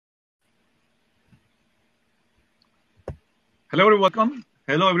Hello,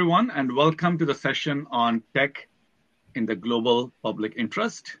 everyone, and welcome to the session on tech in the global public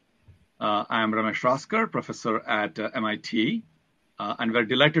interest. I am Ramesh Raskar, professor at MIT, and we're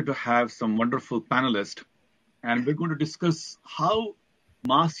delighted to have some wonderful panelists. And we're going to discuss how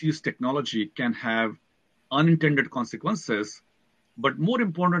mass use technology can have unintended consequences, but more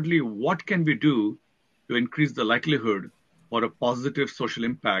importantly, what can we do to increase the likelihood for a positive social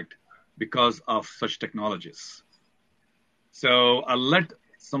impact because of such technologies. So I'll let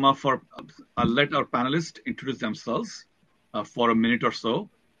our panelists introduce themselves for a minute or so,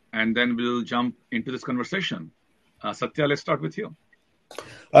 and then we'll jump into this conversation. Satya, let's start with you.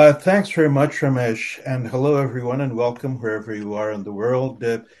 Thanks very much, Ramesh, and hello everyone, and welcome wherever you are in the world.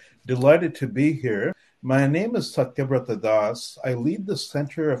 Delighted to be here. My name is Satya Das. I lead the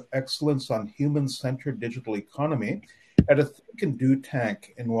Center of Excellence on Human-Centered Digital Economy at a think and do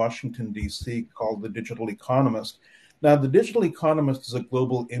tank in Washington, D.C. called the Digital Economist. Now, the Digital Economist is a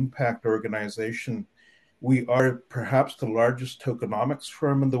global impact organization. We are perhaps the largest tokenomics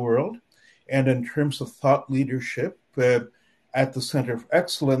firm in the world. And in terms of thought leadership, at the Center of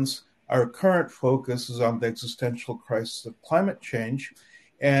Excellence, our current focus is on the existential crisis of climate change.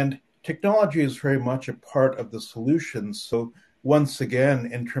 And technology is very much a part of the solution. So once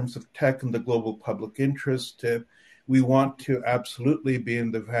again, in terms of tech and the global public interest, we want to absolutely be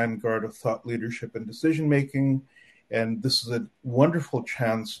in the vanguard of thought leadership and decision-making. And this is a wonderful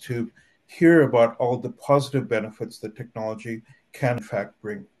chance to hear about all the positive benefits that technology can, in fact,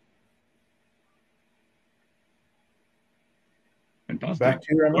 bring. Fantastic. Back to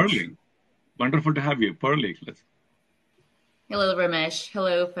you, Ramesh. Pearly. Wonderful to have you. Pearly, let's. Hello, Ramesh.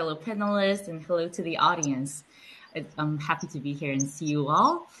 Hello, fellow panelists, and hello to the audience. I'm happy to be here and see you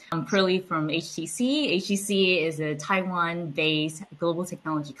all. I'm Pearly from HTC. HTC is a Taiwan-based global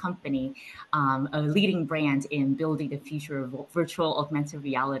technology company, a leading brand in building the future of virtual augmented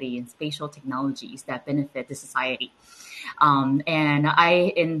reality and spatial technologies that benefit the society. And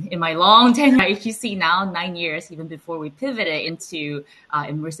I, in my long tenure at HTC now, 9 years, even before we pivoted into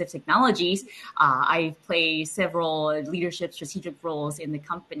immersive technologies, I play several leadership strategic roles in the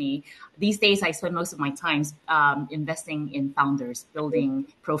company. These days, I spend most of my time investing in founders, building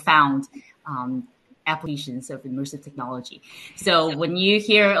profound applications of immersive technology. So when you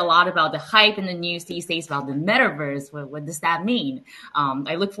hear a lot about the hype in the news these days about the metaverse, what does that mean?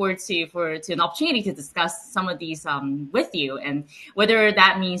 I look forward to an opportunity to discuss some of these with you, and whether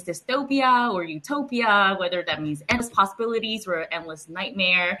that means dystopia or utopia, whether that means endless possibilities or endless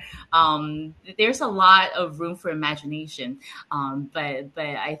nightmare. There's a lot of room for imagination. But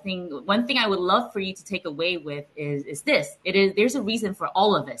I think one thing I would love for you to take away with is this. There's a reason for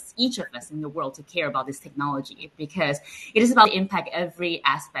all of us, each of us in the world, to care about this technology, because it is about to impact every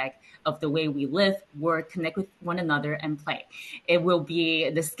aspect of the way we live, work, connect with one another, and play. It will be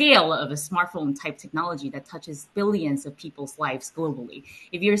the scale of a smartphone type technology that touches billions of people's lives globally.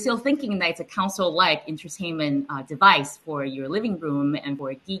 If you're still thinking that it's a console-like entertainment device for your living room and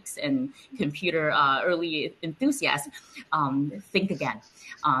for geeks and computer early enthusiasts, think again.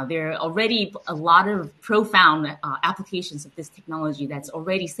 There are already a lot of profound applications of this technology that's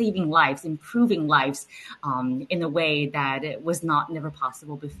already saving lives, improving lives in a way that it was never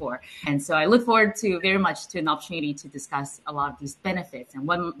possible before. And so I look forward to very much to an opportunity to discuss a lot of these benefits and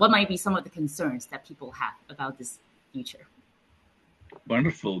what might be some of the concerns that people have about this future.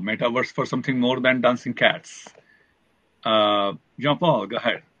 Wonderful. Metaverse for something more than dancing cats. Jean-Paul, go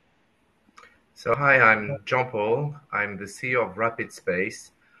ahead. So hi, I'm Jean-Paul. I'm the CEO of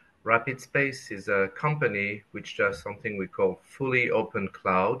Rapid.Space. Rapid.Space is a company which does something we call fully open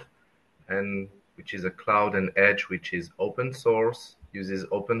cloud, and which is a cloud and edge which is open source, uses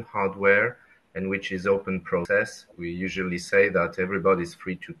open hardware, and which is open process. We usually say that everybody's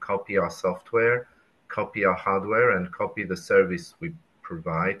free to copy our software, copy our hardware, and copy the service we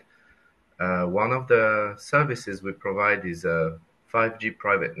provide. One of the services we provide is a 5G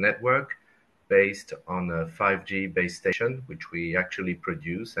private network based on a 5G base station, which we actually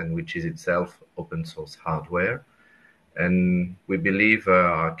produce and which is itself open source hardware. And we believe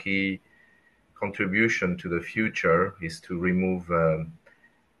our key contribution to the future is to remove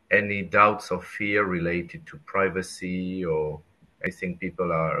any doubts or fear related to privacy or anything people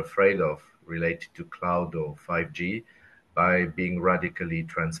are afraid of related to cloud or 5G by being radically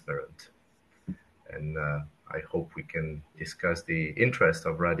transparent. And I hope we can discuss the interest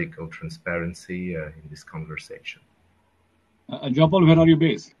of radical transparency in this conversation. Jean-Paul, where are you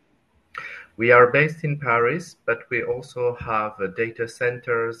based? We are based in Paris, but we also have data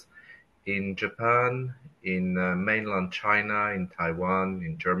centers in Japan, in mainland China, in Taiwan,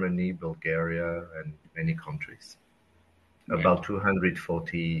 in Germany, Bulgaria, and many countries. about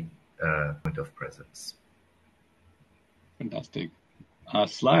 240 point of presence. Fantastic.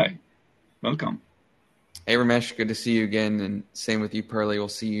 Sly, welcome. Hey, Ramesh, good to see you again. And same with you, Pearly. We'll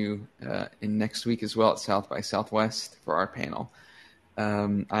see you in next week as well at South by Southwest for our panel.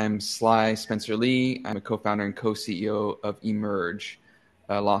 I'm Sly Spencer Lee. I'm a co-founder and co-CEO of Emerge,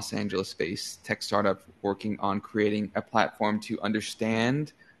 a Los Angeles-based tech startup working on creating a platform to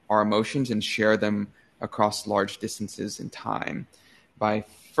understand our emotions and share them across large distances in time by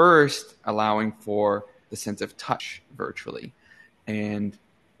first allowing for the sense of touch virtually. And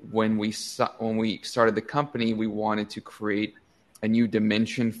when we started the company, we wanted to create a new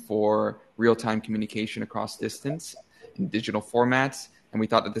dimension for real-time communication across distance in digital formats. And we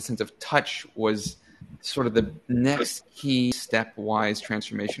thought that the sense of touch was sort of the next key stepwise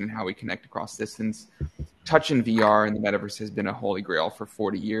transformation in how we connect across distance. Touch in VR and the metaverse has been a holy grail for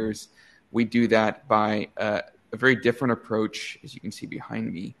 40 years. We do that by a very different approach, as you can see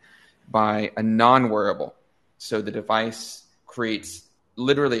behind me, by a non-wearable. So the device creates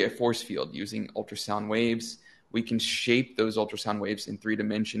literally a force field using ultrasound waves. We can shape those ultrasound waves in 3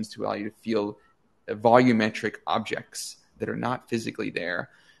 dimensions to allow you to feel volumetric objects that are not physically there.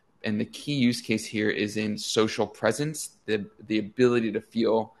 And the key use case here is in social presence, the ability to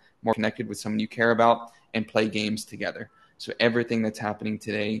feel more connected with someone you care about and play games together. So everything that's happening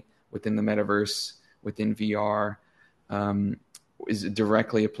today within the metaverse, within VR, is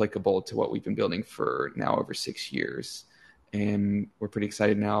directly applicable to what we've been building for now over 6 years. And we're pretty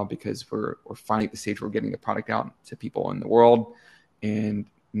excited now because we're finally at the stage where we're getting the product out to people in the world. And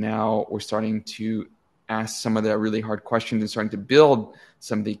now we're starting to ask some of the really hard questions and starting to build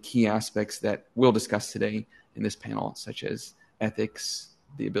some of the key aspects that we'll discuss today in this panel, such as ethics,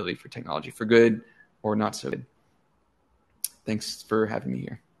 the ability for technology for good or not so good. Thanks for having me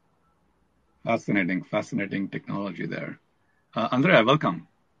here. Fascinating technology there. Andrea, welcome.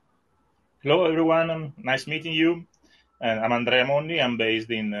 Hello, everyone. Nice meeting you. And I'm Andrea Monni. I'm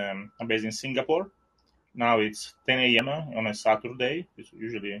based in Singapore. Now it's 10 a.m. on a Saturday. It's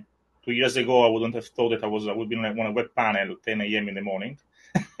usually 2 years ago, I wouldn't have thought that I would be on a web panel at 10 a.m. in the morning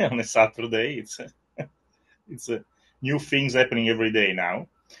on a Saturday. It's new things happening every day now.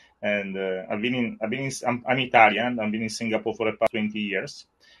 And I'm Italian. I've been in Singapore for the past 20 years.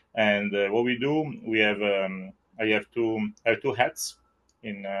 And what we do, I have two hats.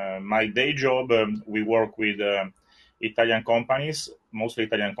 In my day job, we work with Italian companies, mostly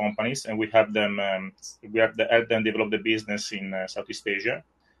Italian companies, and we have them help them develop the business in Southeast Asia.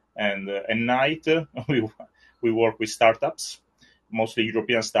 And at night, we work with startups, mostly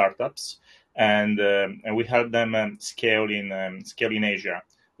European startups, and we help them scale in Asia.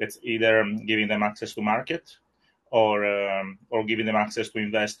 That's either giving them access to market, or giving them access to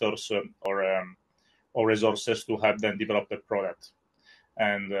investors or resources to help them develop the product.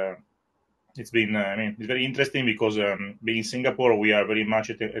 And it's very interesting because being in Singapore, we are very much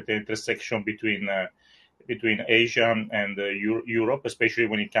at the intersection between Asia and Europe, especially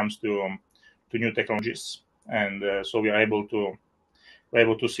when it comes to new technologies. And so we are able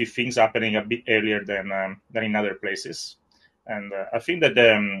to see things happening a bit earlier than in other places. And I think that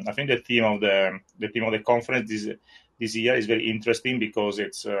the theme of the conference this year is very interesting because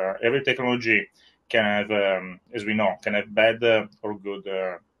it's every technology can have, as we know, bad or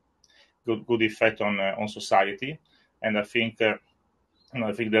good effect on society. And I think the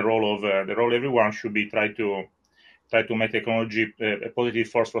role of everyone should be try to make technology a positive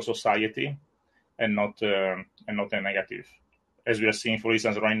force for society and not a negative. As we are seeing, for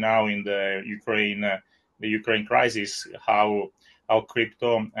instance, right now in the Ukraine crisis, how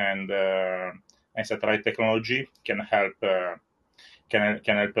crypto and satellite technology can help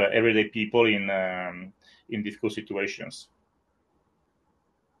everyday people in difficult situations.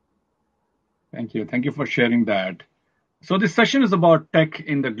 Thank you for sharing that. So this session is about tech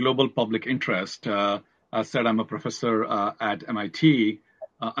in the global public interest. As said, I'm a professor at MIT.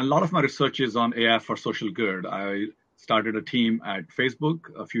 A lot of my research is on AI for social good. I started a team at Facebook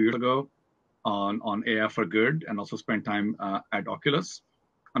a few years ago on AI for good, and also spent time at Oculus.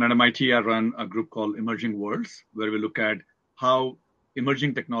 And at MIT, I run a group called Emerging Worlds, where we look at how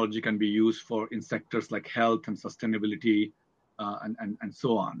emerging technology can be used in sectors like health and sustainability and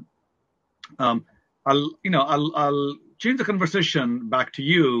so on. I'll change the conversation back to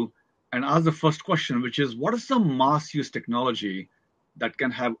you and ask the first question, which is, what is some mass use technology that can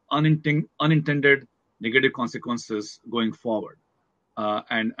have unintended negative consequences going forward?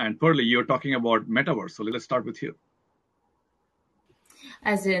 And Pearly, you're talking about metaverse, so let's start with you.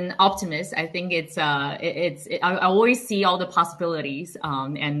 As an optimist, I think I always see all the possibilities,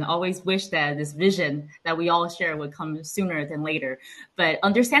 and always wish that this vision that we all share would come sooner than later. But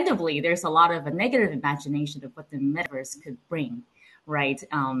understandably, there's a lot of a negative imagination of what the metaverse could bring. Right.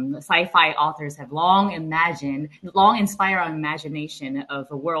 Sci-fi authors have long inspired our imagination of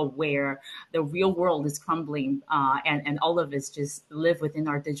a world where the real world is crumbling, and all of us just live within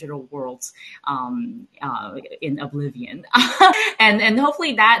our digital worlds, in oblivion. and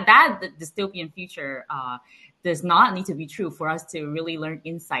hopefully that dystopian future does not need to be true for us to really learn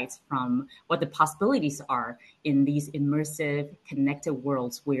insights from what the possibilities are in these immersive, connected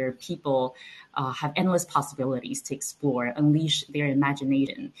worlds where people have endless possibilities to explore, unleash their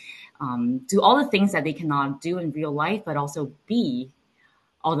imagination, do all the things that they cannot do in real life, but also be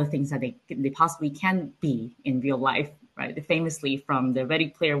all the things that they possibly can be in real life. Right, famously from the Ready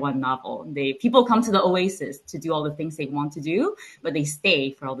Player One novel, people come to the Oasis to do all the things they want to do, but they stay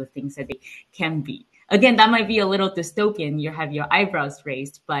for all the things that they can be. Again, that might be a little dystopian. You have your eyebrows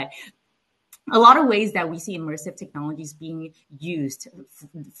raised, but a lot of ways that we see immersive technologies being used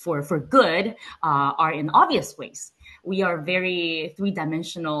for good are in obvious ways. We are very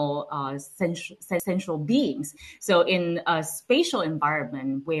three-dimensional central beings. So in a spatial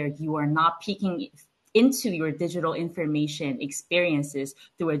environment where you are not peeking into your digital information experiences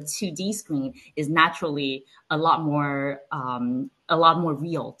through a 2D screen is naturally a lot more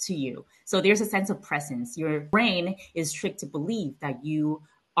real to you. So there's a sense of presence. Your brain is tricked to believe that you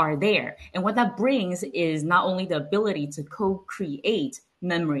are there. And what that brings is not only the ability to co-create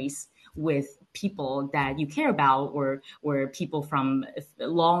memories with people that you care about or people from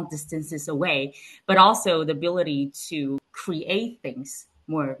long distances away, but also the ability to create things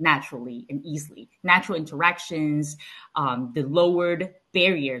more naturally and easily. Natural interactions, the lowered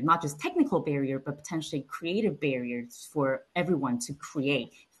barrier, not just technical barrier, but potentially creative barriers for everyone to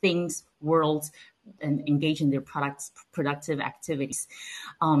create things, worlds, and engage in their productive activities.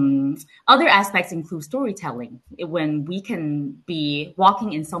 Other aspects include storytelling. When we can be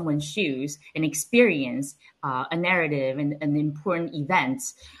walking in someone's shoes and experience a narrative and an important event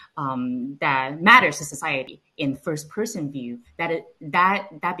that matters to society in first-person view,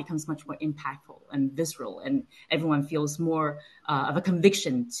 that becomes much more impactful and visceral, and everyone feels more of a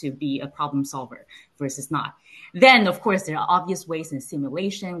conviction to be a problem solver versus not. Then, of course, there are obvious ways in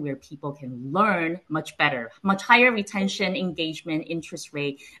simulation where people can learn much better, much higher retention, engagement, interest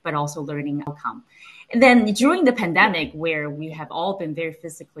rate, but also learning outcome. And then during the pandemic, where we have all been very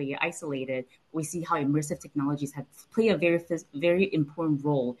physically isolated, we see how immersive technologies have played a very important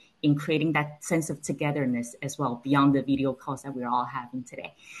role in creating that sense of togetherness as well, beyond the video calls that we're all having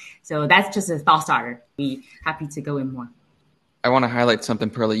today. So that's just a thought starter. Be happy to go in more. I want to highlight something,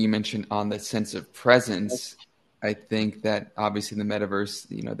 Pearly, you mentioned on the sense of presence. I think that obviously the metaverse,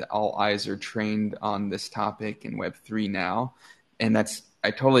 that all eyes are trained on this topic in Web3 now. And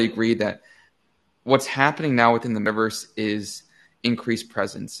I totally agree that what's happening now within the metaverse is increased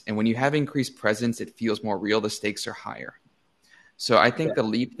presence. And when you have increased presence, it feels more real. The stakes are higher. So I think the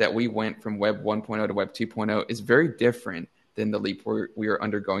leap that we went from Web 1.0 to Web 2.0 is very different than the leap we are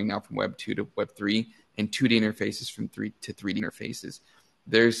undergoing now from Web 2 to Web 3 and 2D interfaces from 3 to 3D interfaces.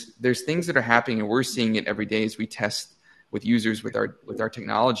 There's things that are happening, and we're seeing it every day as we test with users with our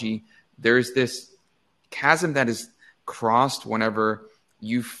technology. There's this chasm that is crossed whenever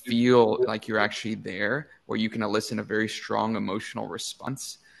you feel like you're actually there, where you can elicit a very strong emotional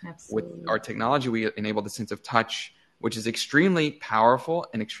response. Absolutely. With our technology, we enable the sense of touch, which is extremely powerful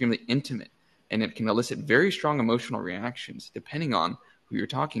and extremely intimate, and it can elicit very strong emotional reactions depending on who you're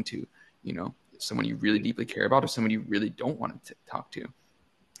talking to. Someone you really deeply care about or someone you really don't want to talk to.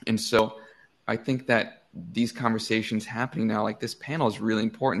 And so I think that these conversations happening now, like this panel, is really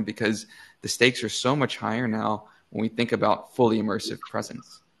important because the stakes are so much higher now when we think about fully immersive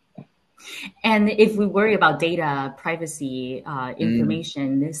presence. And if we worry about data, privacy,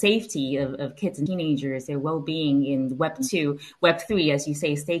 information, safety of kids and teenagers, their well-being in Web 2, Web 3, as you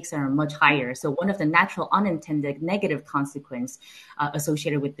say, stakes are much higher. So one of the natural unintended negative consequence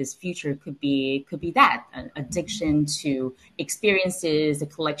associated with this future could be that addiction to experiences, a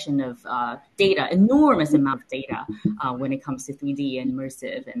collection of data, enormous amount of data when it comes to 3D and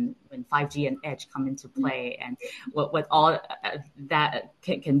immersive, and when 5G and Edge come into play, and what all that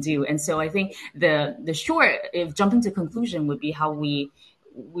can do. And so I think the short, if jumping to conclusion, would be how we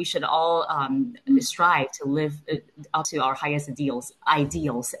should all strive to live up to our highest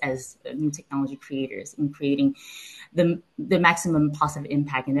ideals as new technology creators in creating the maximum positive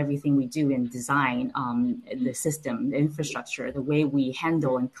impact in everything we do in design, the system, the infrastructure, the way we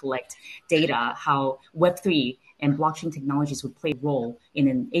handle and collect data, how Web3 And blockchain technologies would play a role in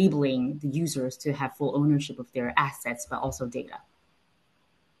enabling the users to have full ownership of their assets, but also data.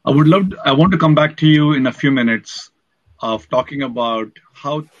 I want to come back to you in a few minutes of talking about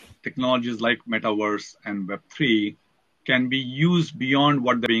how technologies like Metaverse and Web3 can be used beyond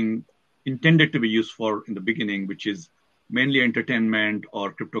what they're being intended to be used for in the beginning, which is mainly entertainment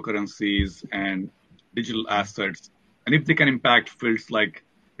or cryptocurrencies and digital assets. And if they can impact fields like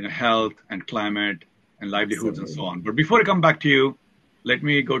health and climate and livelihoods and so on. But before I come back to you, let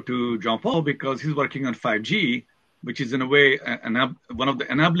me go to Jean-Paul because he's working on 5G, which is in a way one of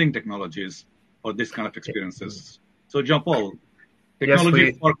the enabling technologies for this kind of experiences. So Jean-Paul,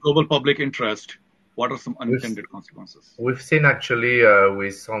 technology for global public interest, what are some unintended consequences? We've seen actually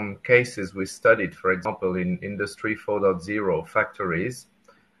with some cases we studied, for example, in Industry 4.0 factories,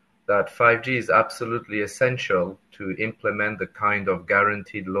 that 5G is absolutely essential to implement the kind of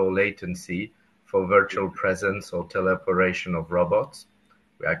guaranteed low latency for virtual presence or teleoperation of robots.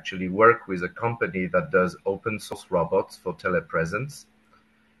 We actually work with a company that does open source robots for telepresence.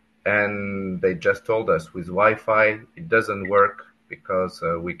 And they just told us with Wi-Fi, it doesn't work because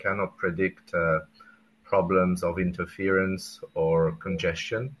we cannot predict problems of interference or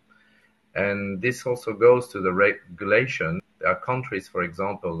congestion. And this also goes to the regulation. There are countries, for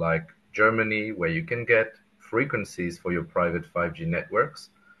example, like Germany, where you can get frequencies for your private 5G networks,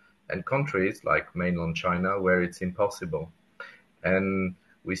 and countries like mainland China, where it's impossible. And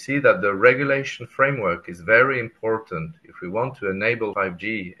we see that the regulation framework is very important. If we want to enable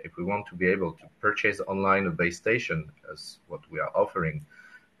 5G, if we want to be able to purchase online a base station, as what we are offering,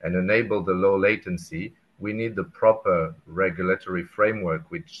 and enable the low latency, we need the proper regulatory framework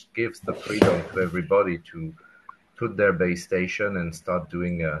which gives the freedom to everybody to put their base station and start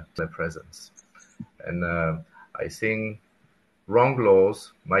doing their presence. And I think wrong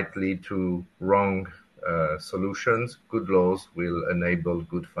laws might lead to wrong solutions. Good laws will enable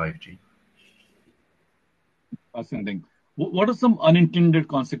good 5G. Fascinating. What are some unintended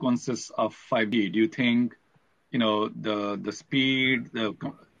consequences of 5G? Do you think, the speed,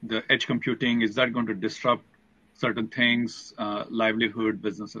 the edge computing, is that going to disrupt certain things, livelihood,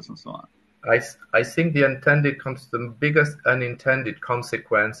 businesses, and so on? I think the biggest unintended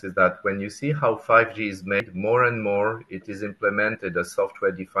consequence is that when you see how 5G is made, more and more it is implemented as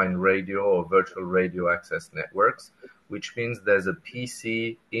software-defined radio or virtual radio access networks, which means there's a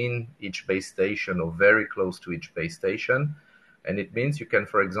PC in each base station or very close to each base station. And it means you can,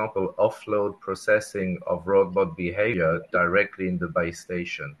 for example, offload processing of robot behavior directly in the base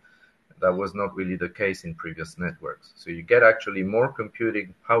station. That was not really the case in previous networks. So you get actually more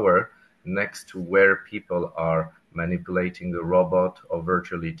computing power next to where people are manipulating the robot or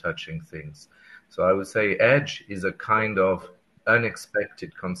virtually touching things. So I would say edge is a kind of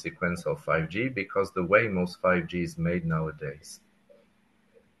unexpected consequence of 5G because the way most 5G is made nowadays.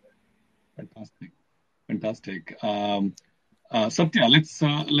 Fantastic. Satya,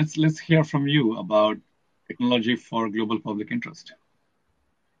 let's hear from you about technology for global public interest.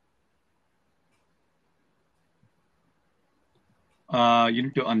 You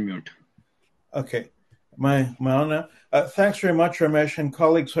need to unmute. Okay. My honor. Thanks very much, Ramesh and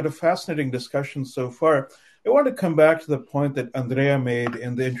colleagues. What a fascinating discussion so far. I want to come back to the point that Andrea made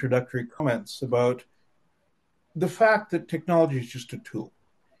in the introductory comments about the fact that technology is just a tool.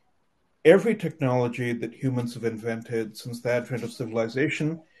 Every technology that humans have invented since the advent of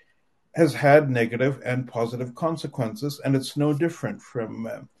civilization has had negative and positive consequences, and it's no different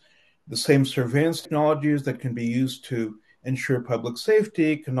from the same surveillance technologies that can be used to ensure public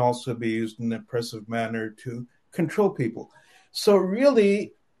safety can also be used in an oppressive manner to control people. So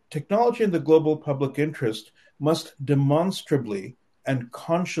really, technology in the global public interest must demonstrably and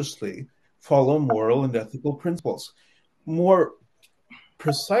consciously follow moral and ethical principles. More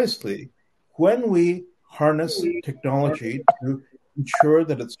precisely, when we harness technology to ensure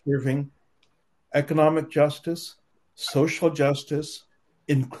that it's serving economic justice, social justice,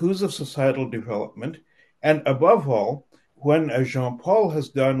 inclusive societal development, and above all, when, as Jean-Paul has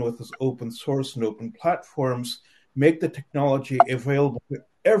done with his open source and open platforms, make the technology available to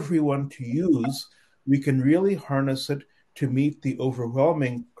everyone to use, we can really harness it to meet the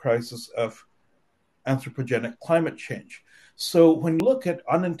overwhelming crisis of anthropogenic climate change. So when you look at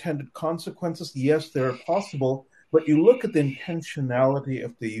unintended consequences, yes, they are possible, but you look at the intentionality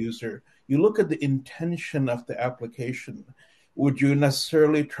of the user, you look at the intention of the application. Would you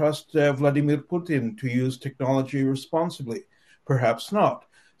necessarily trust Vladimir Putin to use technology responsibly? Perhaps not.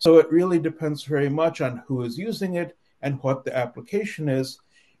 So it really depends very much on who is using it and what the application is.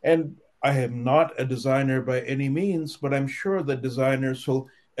 And I am not a designer by any means, but I'm sure that designers will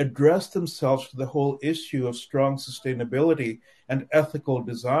address themselves to the whole issue of strong sustainability and ethical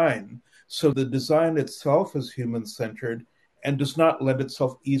design, so the design itself is human-centered and does not lend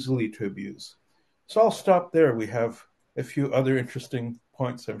itself easily to abuse. So I'll stop there. We have a few other interesting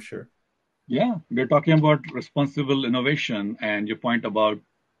points, I'm sure. Yeah, we're talking about responsible innovation, and your point about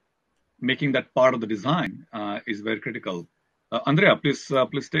making that part of the design is very critical. Andrea, please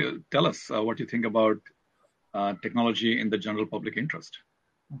tell us what you think about technology in the general public interest.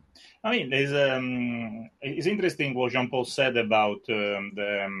 I mean, it's interesting what Jean-Paul said about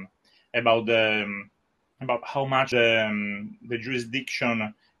about how much the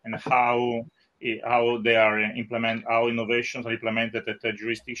jurisdiction and how they are how innovations are implemented at the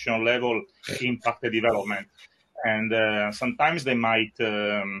jurisdictional level impact the development, and sometimes they might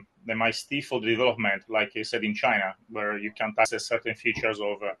stifle the development, like I said in China, where you can't access certain features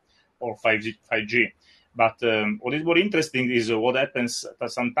of or 5G. But what is more interesting is what happens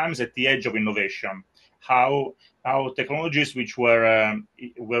sometimes at the edge of innovation. How technologies which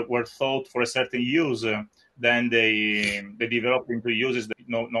were thought for a certain use, then they develop into uses that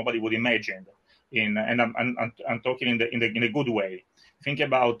nobody would imagine. And I'm talking in a good way. Think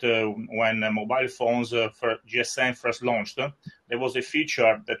about when mobile phones for GSM first launched. There was a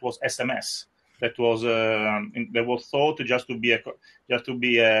feature that was SMS. That was thought just to be a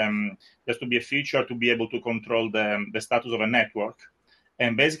feature to be able to control the status of a network.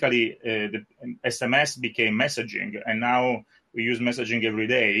 And basically, the SMS became messaging, and now we use messaging every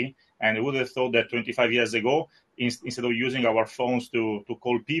day. And I would have thought that 25 years ago, instead of using our phones to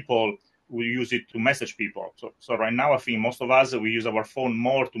call people, we use it to message people. So right now, I think most of us, we use our phone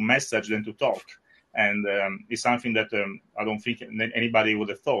more to message than to talk. And it's something that I don't think anybody would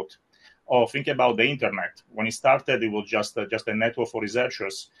have thought. Or think about the internet. When it started, it was just a network for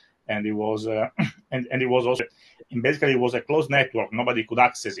researchers, and it was and it was also basically it was a closed network. Nobody could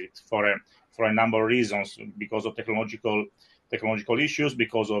access it for a number of reasons, because of technological issues,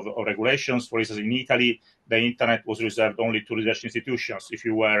 because of regulations. For instance, in Italy, the internet was reserved only to research institutions. If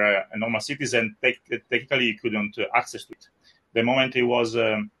you were a normal citizen, technically you couldn't access to it. The moment it was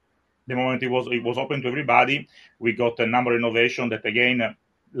open to everybody, we got a number of innovation that again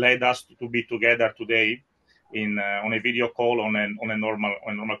led us to be together today on a video call on a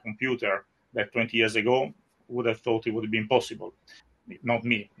normal computer that 20 years ago would have thought it would be impossible. Not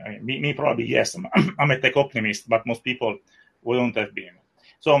me. I mean, me probably, yes. I'm a tech optimist, but most people wouldn't have been.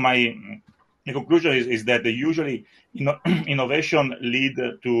 So my conclusion is that usually innovation lead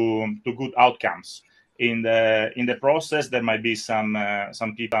to good outcomes. In the process, there might be some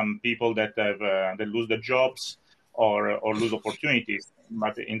people that lose their jobs or lose opportunities.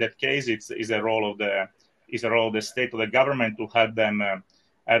 But in that case, it's a role of the state or the government to help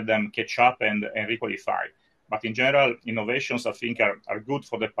them catch up and requalify. But in general, innovations I think are good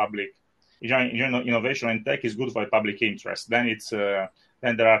for the public. Innovation in tech is good for the public interest. Then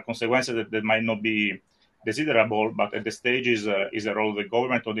then there are consequences that might not be desirable, but at the stage is a role of the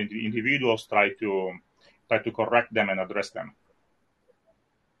government or the individuals try to correct them and address them.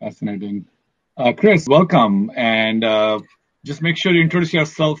 Fascinating. Chris, welcome. And just make sure you introduce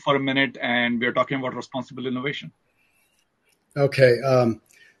yourself for a minute. And we're talking about responsible innovation. Okay.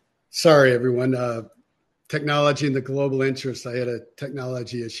 Sorry, everyone. Technology and the global interest. I had a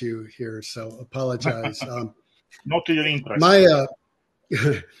technology issue here, so apologize. Not to your interest.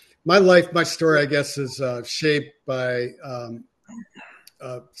 My life, my story, I guess, is shaped by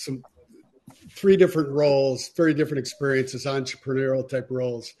some 3 different roles, very different experiences, entrepreneurial type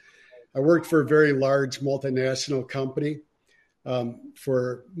roles. I worked for a very large multinational company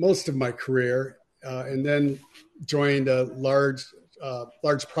for most of my career, and then joined a large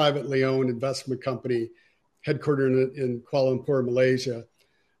privately owned investment company headquartered in Kuala Lumpur, Malaysia.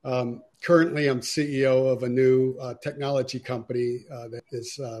 Currently, I'm CEO of a new technology company that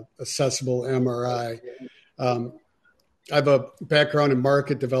is accessible MRI. I have a background in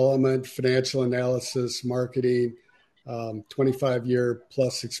market development, financial analysis, marketing, 25-year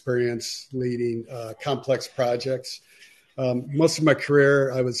plus experience leading complex projects. Most of my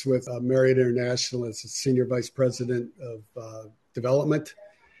career, I was with Marriott International as a senior vice president of development.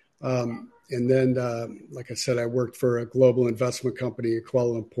 And then, like I said, I worked for a global investment company in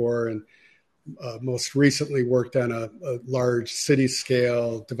Kuala Lumpur, and most recently worked on a large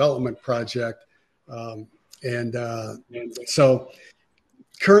city-scale development project. So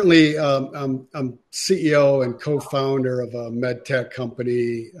currently, I'm CEO and co-founder of a med tech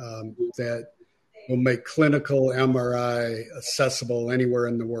company that will make clinical MRI accessible anywhere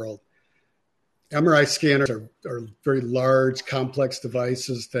in the world. MRI scanners are very large, complex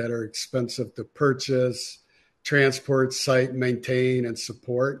devices that are expensive to purchase, transport, site, maintain, and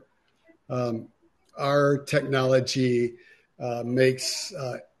support. Our technology makes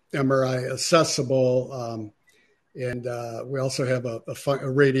MRI accessible, and we also have a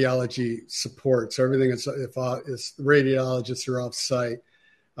radiology support. So everything is radiologists are off site.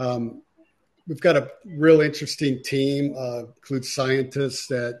 We've got a real interesting team, includes scientists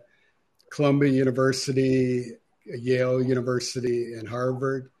at Columbia University, Yale University, and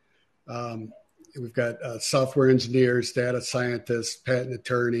Harvard. We've got software engineers, data scientists, patent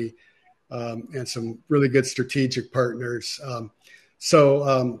attorney, and some really good strategic partners. Currently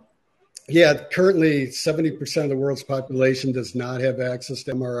 70% of the world's population does not have access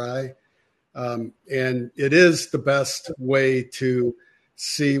to MRI. And it is the best way to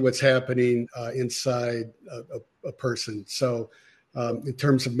see what's happening inside a person. So in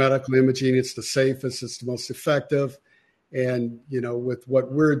terms of medical imaging, it's the safest, it's the most effective. And, with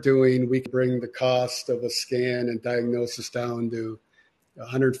what we're doing, we can bring the cost of a scan and diagnosis down to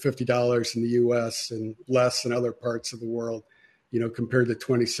 $150 in the US and less in other parts of the world, compared to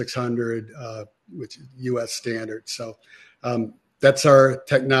 $2,600, which is US standard. So that's our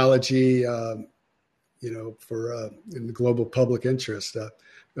technology, for in the global public interest, a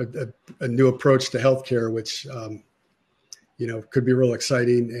new approach to healthcare, which, could be real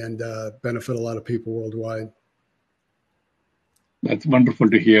exciting and benefit a lot of people worldwide. That's wonderful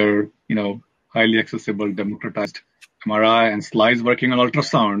to hear, highly accessible, democratized MRI and slides working on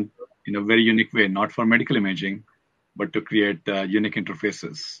ultrasound in a very unique way, not for medical imaging, but to create unique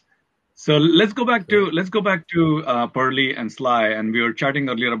interfaces. So let's go back to Pearly and Sly, and we were chatting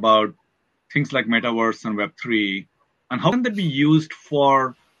earlier about things like metaverse and Web3, and how can they be used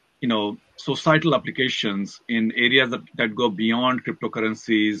for, societal applications in areas that go beyond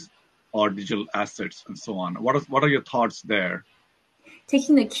cryptocurrencies or digital assets and so on. What are your thoughts there?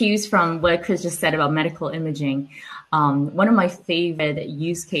 Taking the cues from what Chris just said about medical imaging, one of my favorite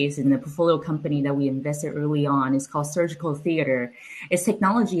use cases in the portfolio company that we invested early on is called surgical theater. Its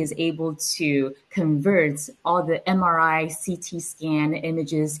technology is able to convert all the MRI, CT scan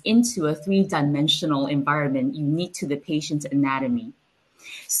images into a 3-dimensional environment unique to the patient's anatomy.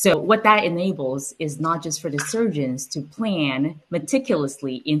 So what that enables is not just for the surgeons to plan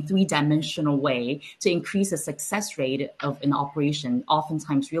meticulously in 3-dimensional way to increase the success rate of an operation,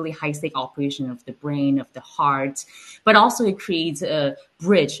 oftentimes really high-stake operation of the brain, of the heart, but also it creates a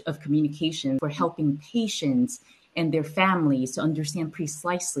bridge of communication for helping patients and their families to understand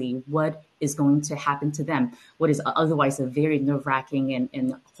precisely what is going to happen to them, what is otherwise a very nerve-wracking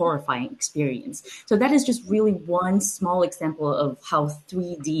and horrifying experience. So that is just really one small example of how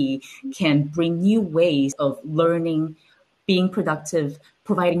 3D can bring new ways of learning, being productive,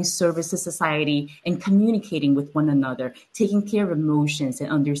 providing service to society, and communicating with one another, taking care of emotions and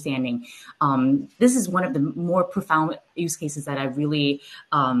understanding. This is one of the more profound use cases that I really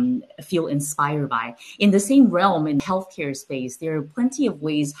feel inspired by. In the same realm, in healthcare space, there are plenty of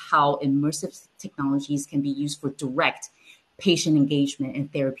ways how immersive technologies can be used for direct patient engagement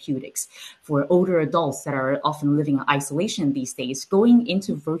and therapeutics. For older adults that are often living in isolation these days, going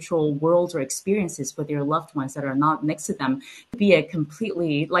into virtual worlds or experiences with their loved ones that are not next to them could be a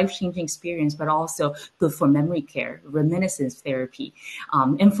completely life-changing experience, but also good for memory care, reminiscence therapy.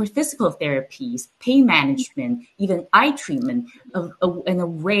 And for physical therapies, pain management, even eye treatment, an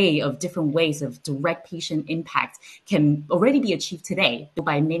array of different ways of direct patient impact can already be achieved today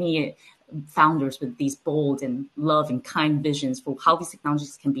by many founders with these bold and love and kind visions for how these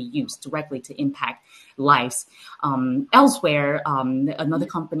technologies can be used directly to impact lives. Elsewhere, another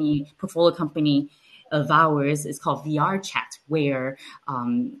company, portfolio company of ours is called VR Chat, where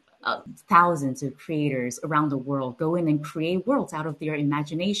thousands of creators around the world go in and create worlds out of their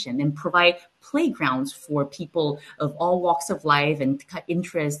imagination and provide playgrounds for people of all walks of life and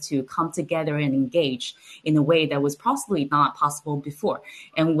interests to come together and engage in a way that was possibly not possible before.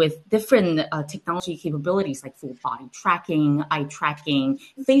 And with different technology capabilities like full body tracking, eye tracking,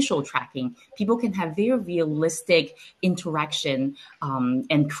 facial tracking, people can have very realistic interaction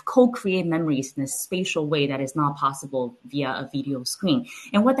and co-create memories in a spatial way that is not possible via a video screen.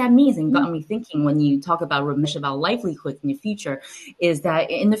 And what that means, and got me thinking when you talk about Ramesh, about livelihood in the future, is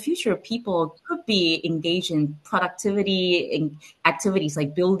that in the future, people could be engaged in productivity in activities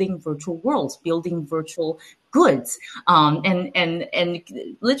like building virtual worlds, building virtual goods, and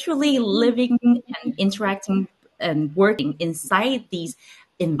literally living and interacting and working inside these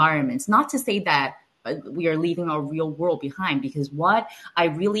environments. Not to say that we are leaving our real world behind. Because what I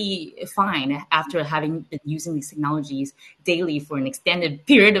really find after having been using these technologies daily for an extended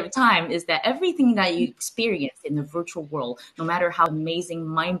period of time is that everything that you experience in the virtual world, no matter how amazing,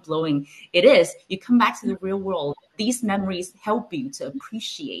 mind-blowing it is, you come back to the real world. These memories help you to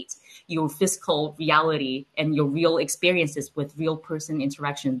appreciate your physical reality and your real experiences with real person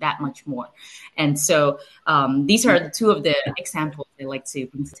interaction that much more. And so these are the two of the examples I like to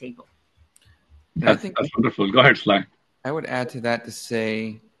bring to the table. That's wonderful. Go ahead, Sly. I would add to that to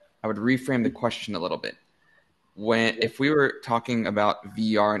say, I would reframe the question a little bit. If we were talking about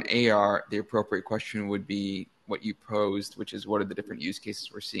VR and AR, the appropriate question would be what you posed, which is what are the different use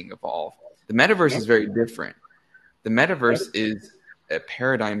cases we're seeing evolve. The metaverse is very different. The metaverse is a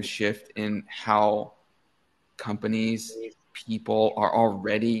paradigm shift in how companies, people are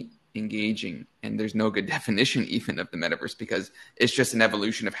already engaging. And there's no good definition even of the metaverse because it's just an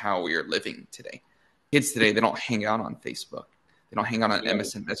evolution of how we are living today. Kids today, they don't hang out on Facebook. They don't hang out on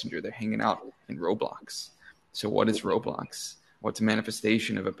MSN Messenger. They're hanging out in Roblox. So what is Roblox? What's a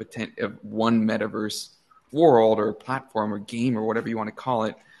manifestation of of one metaverse world or platform or game or whatever you want to call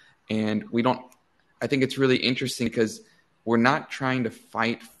it? And I think it's really interesting because we're not trying to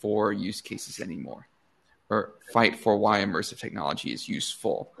fight for use cases anymore or fight for why immersive technology is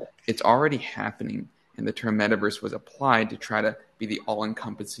useful. It's already happening. And the term metaverse was applied to try to be the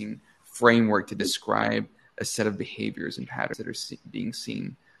all-encompassing framework to describe a set of behaviors and patterns that are being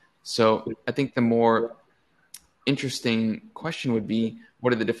seen. So I think the more interesting question would be,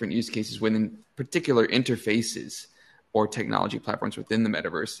 what are the different use cases within particular interfaces or technology platforms within the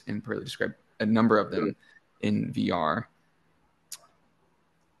metaverse? And Pearly described a number of them in VR.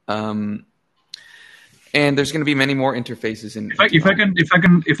 And there's going to be many more interfaces. If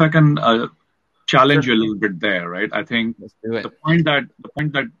I can challenge you a little bit there, right? I think the point that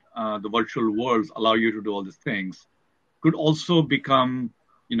the virtual worlds allow you to do all these things could also become,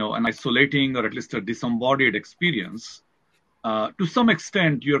 an isolating or at least a disembodied experience. To some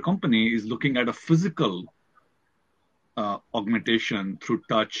extent, your company is looking at a physical augmentation through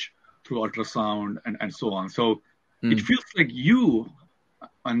touch, through ultrasound, and so on. So it feels like you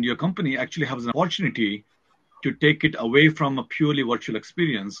and your company actually have an opportunity to take it away from a purely virtual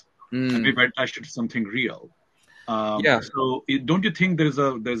experience and maybe attach it to something real. So don't you think there's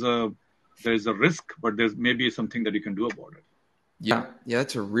a risk, but there's maybe something that you can do about it? Yeah,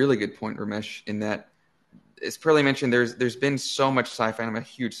 that's a really good point, Ramesh, in that, as Pearly mentioned, there's been so much sci-fi, and I'm a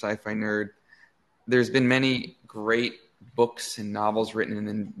huge sci-fi nerd. There's been many great books and novels written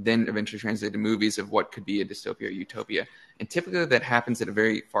and then eventually translated to movies of what could be a dystopia or utopia. And typically that happens at a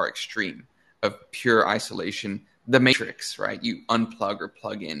very far extreme of pure isolation. The Matrix, right? You unplug or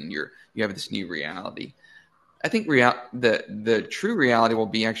plug in and you have this new reality. I think the true reality will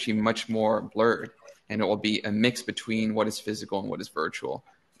be actually much more blurred, and it will be a mix between what is physical and what is virtual.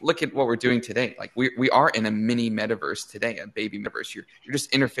 Look at what we're doing today. Like we are in a mini metaverse today, a baby metaverse. You're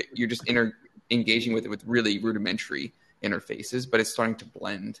just engaging with it with really rudimentary interfaces, but it's starting to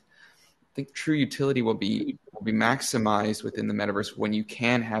blend. I think true utility will be maximized within the metaverse when you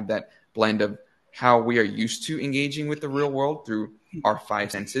can have that blend of how we are used to engaging with the real world through our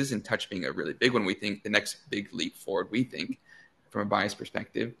five senses, and touch being a really big one. We think the next big leap forward, we think, from a bias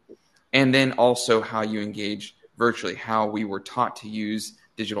perspective. And then also how you engage virtually, how we were taught to use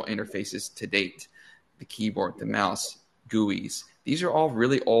digital interfaces to date, the keyboard, the mouse, GUIs. These are all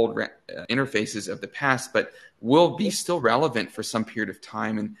really old interfaces of the past, but will be still relevant for some period of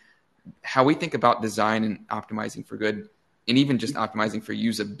time. And how we think about design and optimizing for good, and even just optimizing for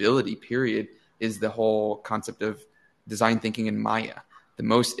usability, period, is the whole concept of design thinking in Maya, the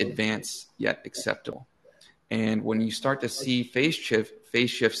most advanced yet acceptable. And when you start to see phase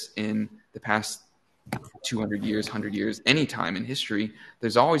shifts in the past 200 years, 100 years, any time in history,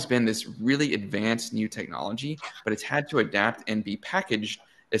 there's always been this really advanced new technology, but it's had to adapt and be packaged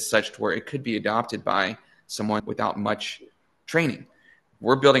as such to where it could be adopted by someone without much training.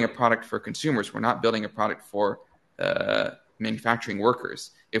 We're building a product for consumers. We're not building a product for manufacturing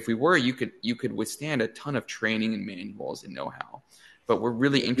workers. If we were, you could withstand a ton of training and manuals and know-how. But we're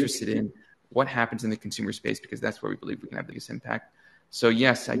really interested in what happens in the consumer space, because that's where we believe we can have the biggest impact. So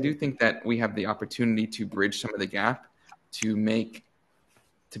yes, I do think that we have the opportunity to bridge some of the gap to make,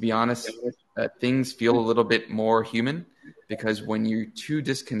 to be honest, things feel a little bit more human, because when you're too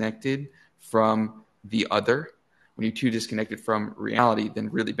disconnected from the other, when you're too disconnected from reality, then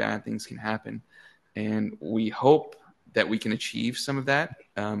really bad things can happen. And we hope that we can achieve some of that.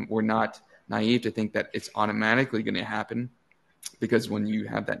 We're not naive to think that it's automatically going to happen, because when you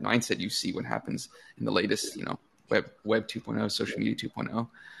have that mindset, you see what happens in the latest, Web 2.0, social media 2.0.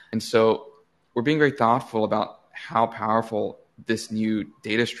 And so we're being very thoughtful about how powerful this new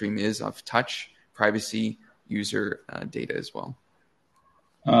data stream is of touch, privacy, user data as well.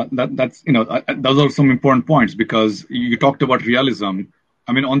 Those are some important points, because you talked about realism.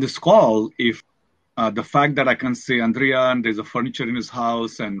 I mean, on this call, if the fact that I can say Andrea and there's a furniture in his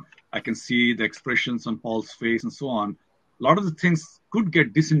house and I can see the expressions on Paul's face and so on, a lot of the things could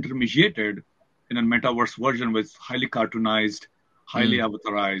get disintermediated in a metaverse version with highly cartoonized, highly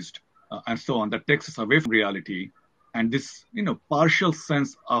avatarized, and so on. That takes us away from reality. And this, partial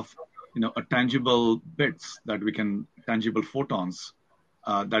sense of, a tangible bits that we can, tangible photons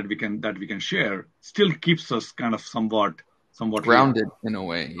that we can share, still keeps us kind of somewhat grounded real, in a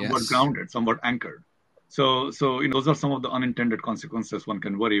way, yes. Somewhat grounded, somewhat anchored. So those are some of the unintended consequences one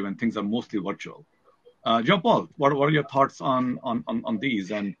can worry when things are mostly virtual. Jean-Paul, what are your thoughts on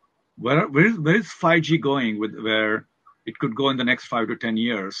these, and where is 5G going with where it could go in the next 5 to 10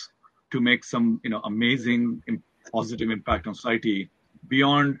 years to make some amazing positive impact on society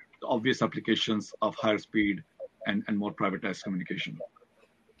beyond the obvious applications of higher speed and more privatized communication?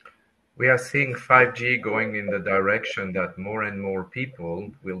 We are seeing 5G going in the direction that more and more people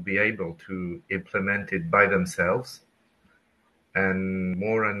will be able to implement it by themselves, and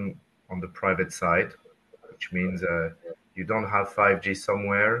more and on the private side, which means you don't have 5G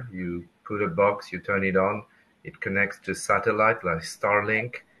somewhere, you put a box, you turn it on, it connects to satellite like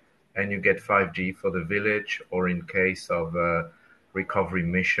Starlink, and you get 5G for the village, or in case of a recovery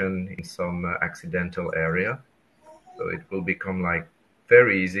mission in some accidental area. So it will become like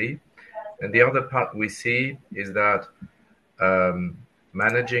very easy. And the other part we see is that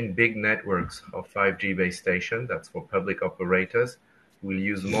managing big networks of 5G base stations, that's for public operators, will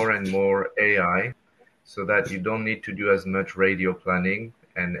use more and more AI, so that you don't need to do as much radio planning,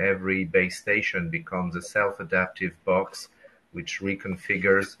 and every base station becomes a self-adaptive box which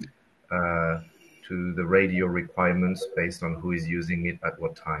reconfigures to the radio requirements based on who is using it at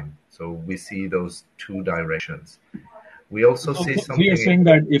what time. So we see those two directions. We also see something. So you're saying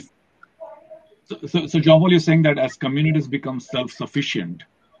that if So John, you're saying that as communities become self-sufficient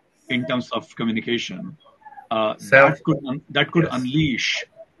in terms of communication, that could yes. unleash,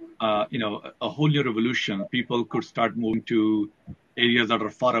 a whole new revolution. People could start moving to areas that are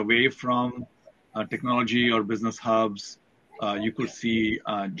far away from technology or business hubs. You could see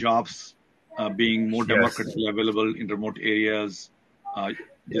jobs being more democratically available in remote areas.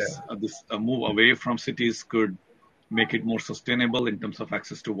 This move away from cities could make it more sustainable in terms of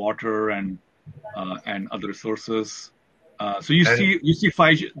access to water and other resources. So you see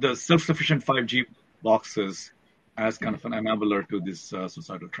 5G, the self-sufficient 5G boxes, as kind of an enabler to this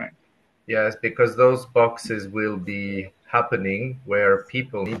societal trend. Yes, because those boxes will be happening where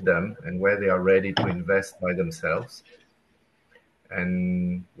people need them and where they are ready to invest by themselves.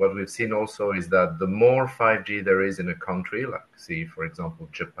 And what we've seen also is that the more 5G there is in a country, like see, for example,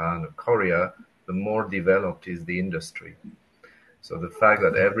 Japan or Korea, the more developed is the industry. So the fact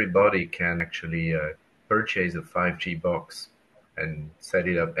that everybody can actually purchase a 5G box and set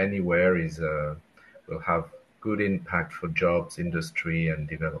it up anywhere will have good impact for jobs, industry, and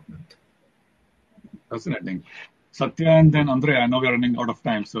development. Fascinating. Satya and then Andrea, I know we're running out of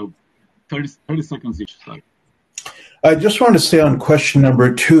time, so 30 seconds each. Sorry. I just want to say on question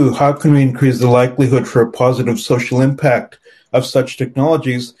number 2, how can we increase the likelihood for a positive social impact of such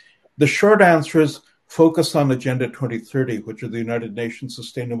technologies? The short answer is focus on Agenda 2030, which are the United Nations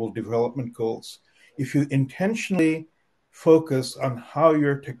Sustainable Development Goals. If you intentionally focus on how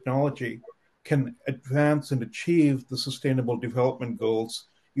your technology can advance and achieve the Sustainable Development Goals,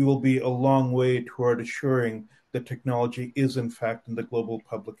 you will be a long way toward assuring that technology is, in fact, in the global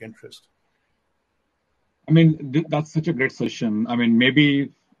public interest. I mean, that's such a great session. I mean,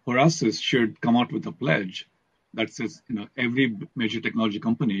 maybe Horasis should come out with a pledge that says, every major technology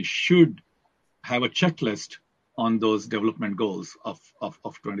company should have a checklist on those development goals of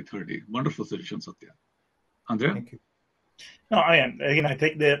 2030. Wonderful solution, Satya. Andrea? Thank you. No, I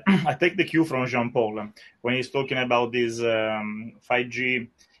take the cue from Jean-Paul when he's talking about this 5G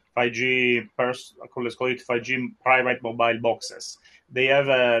let's call it 5G private mobile boxes. They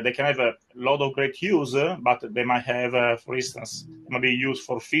can have a lot of great use, but they might have, for instance, maybe used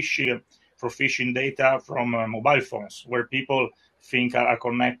for phishing data from mobile phones, where people think are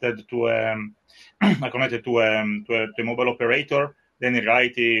connected to a mobile operator. Then in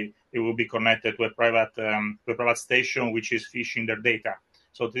reality, it will be connected to a private station which is phishing their data.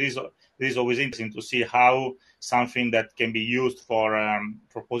 So this is always interesting to see how something that can be used for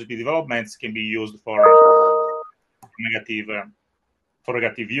positive developments can be used for negative for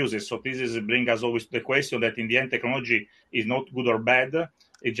negative uses. So this is bring us always to the question that in the end, technology is not good or bad.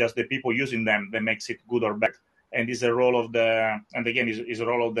 It's just the people using them that makes it good or bad. And is a role of the, and again, is a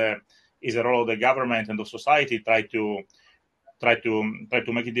role of the government and the society try to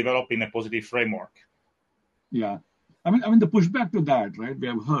make it develop in a positive framework. Yeah, I mean, the pushback to that, right? We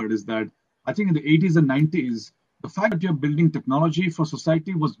have heard is that I think in the 80s and 90s, the fact that you're building technology for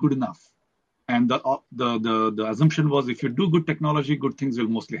society was good enough. And the assumption was if you do good technology, good things will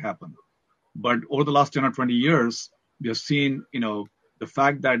mostly happen. But over the last 10 or 20 years, we have seen, the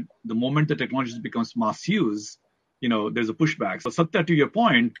fact that the moment the technology becomes mass use, there's a pushback. So Satya, to your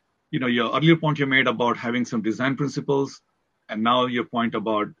point, your earlier point you made about having some design principles, and now your point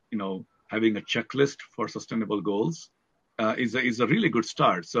about, having a checklist for sustainable goals is a really good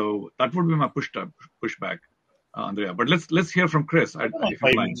start. So that would be my pushback. Andrea, but let's hear from Chris.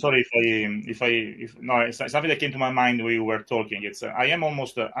 It's something that came to my mind when we were talking. It's I am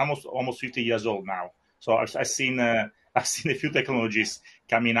almost 50 years old now, so I've seen a few technologies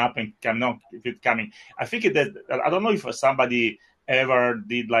coming up and coming. I think that I don't know if somebody ever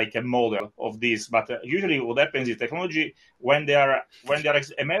did like a model of this, but usually what happens is technology when they are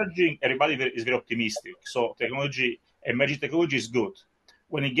emerging, everybody is very optimistic. So emerging technology is good.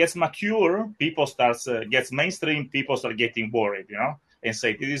 When it gets mature, gets mainstream, people start getting worried, and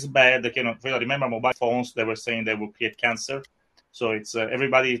say, this is bad. If I remember mobile phones, they were saying they will create cancer. So it's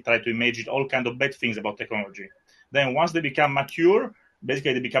everybody try to imagine all kinds of bad things about technology. Then once they become mature,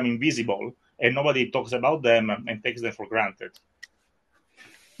 basically they become invisible and nobody talks about them and takes them for granted.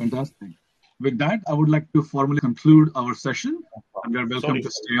 Fantastic. With that, I would like to formally conclude our session. And you're welcome to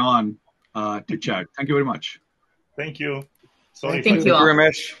stay on to chat. Thank you very much. Thank you. Thank you,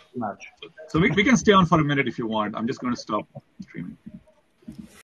 Ramesh. So we can stay on for a minute if you want. I'm just going to stop streaming.